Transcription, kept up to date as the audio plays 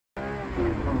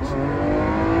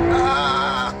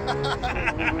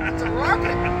It's a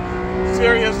rocket.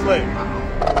 Seriously.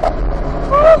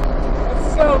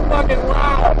 It's so fucking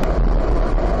loud.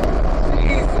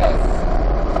 Jesus.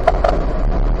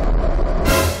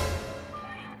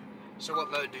 So what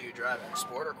mode do you drive in?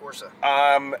 Sport or Corsa?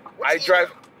 I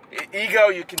drive Ego.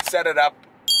 You can set it up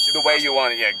the way you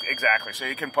want it. Yeah, exactly. So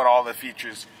you can put all the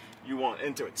features you want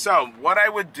into it. So what I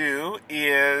would do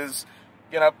is,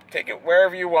 you know, take it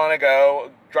wherever you want to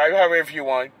go, drive however you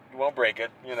want. You won't break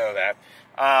it, you know that.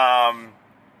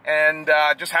 And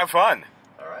just have fun.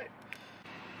 All right.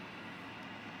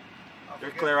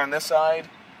 You're clear on this side.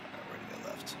 Where to go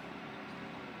left?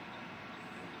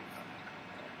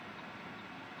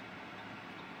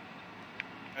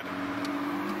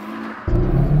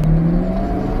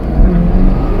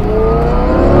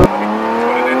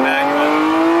 Put it in manual.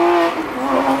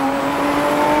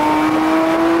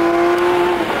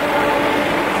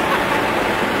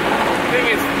 Thing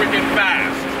is freaking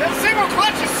fast. That single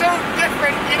clutch is so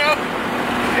different, you know?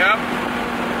 Yep.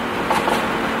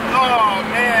 Oh,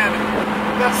 man.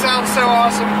 That sounds so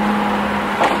awesome.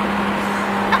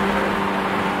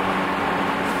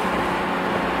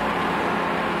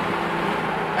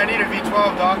 I need a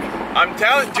V12, Doc. I'm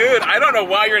telling, dude, I don't know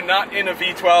why you're not in a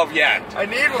V12 yet. I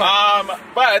need one.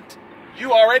 But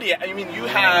you already, I mean, you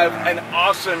have an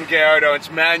awesome Gallardo.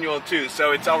 It's manual too,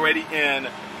 so it's already in,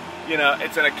 you know,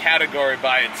 it's in a category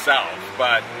by itself.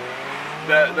 But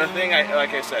the thing,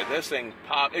 like I said, this thing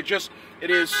pop. It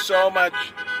is so much.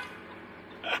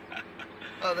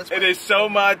 Oh, that's it is so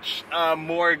much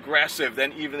more aggressive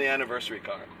than even the anniversary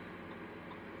car.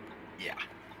 Yeah,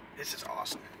 this is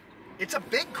awesome. It's a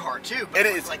big car too. But It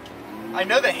is. Like, I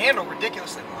know the handle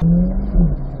ridiculously long.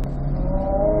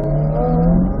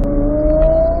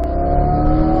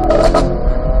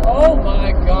 Oh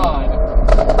my God.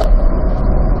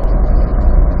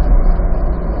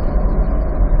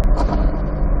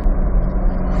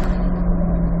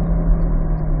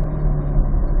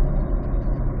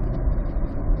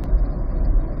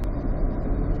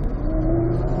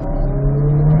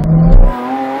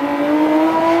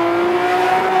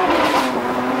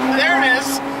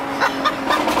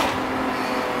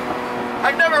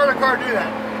 I've never heard a car do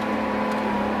that.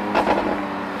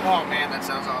 Oh man, that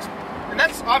sounds awesome. And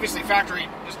that's obviously factory.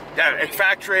 Yeah, it's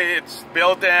factory, it's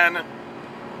built in.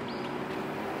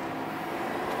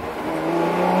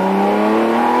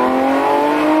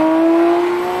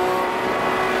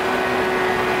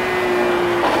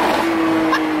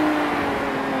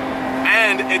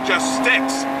 And it just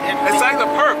sticks. It's like the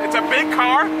perf. It's a big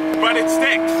car, but it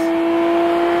sticks.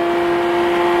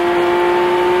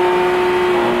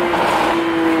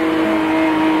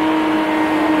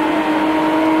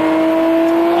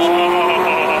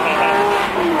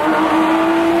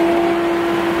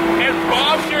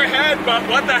 But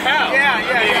what the hell? Yeah.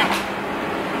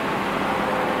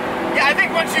 Yeah, I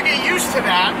think once you get used to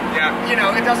that, you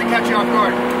know, it doesn't catch you off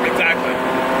guard. Exactly.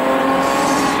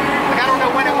 Like, I don't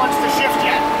know when it wants to shift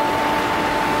yet.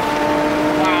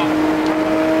 Wow.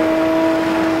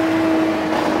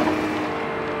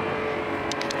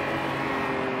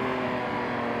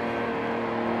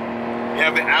 You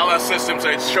have the ALA system, so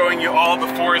it's showing you all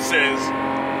the forces.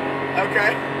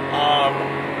 Okay. Oh,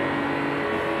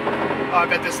 I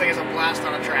bet this thing is a blast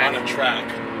on a track. On a track.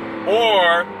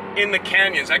 Or in the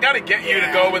canyons. I gotta get you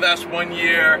to go with us one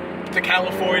year to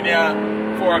California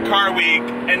for a car week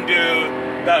and do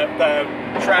the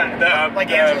like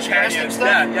Angeles Crest and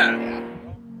stuff? Yeah.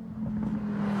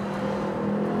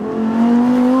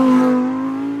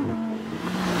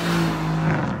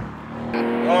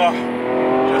 Oh,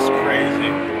 just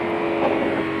crazy.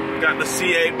 Got the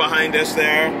C8 behind us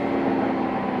there.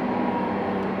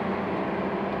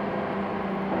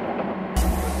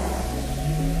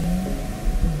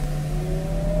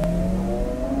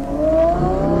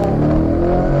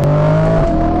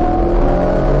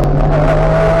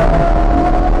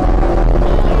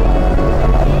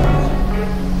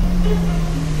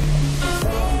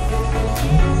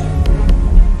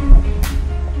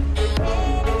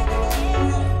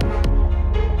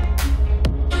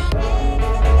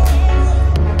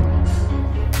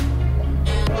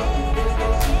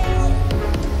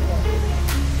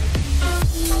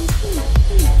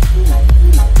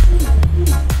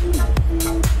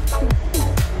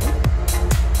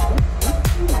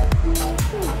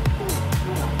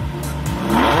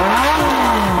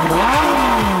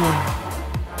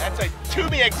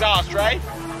 Exhaust, right?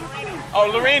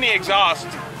 Oh, Lorini exhaust.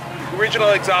 Original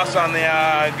exhaust on the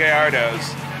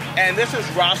Gallardos. And this is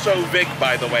Rosso Vic,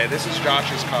 by the way. This is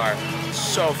Josh's car.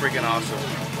 So freaking awesome.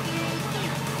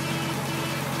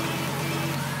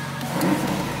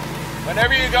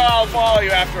 Whenever you go, I'll follow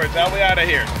you afterwards. I'll be out of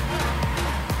here.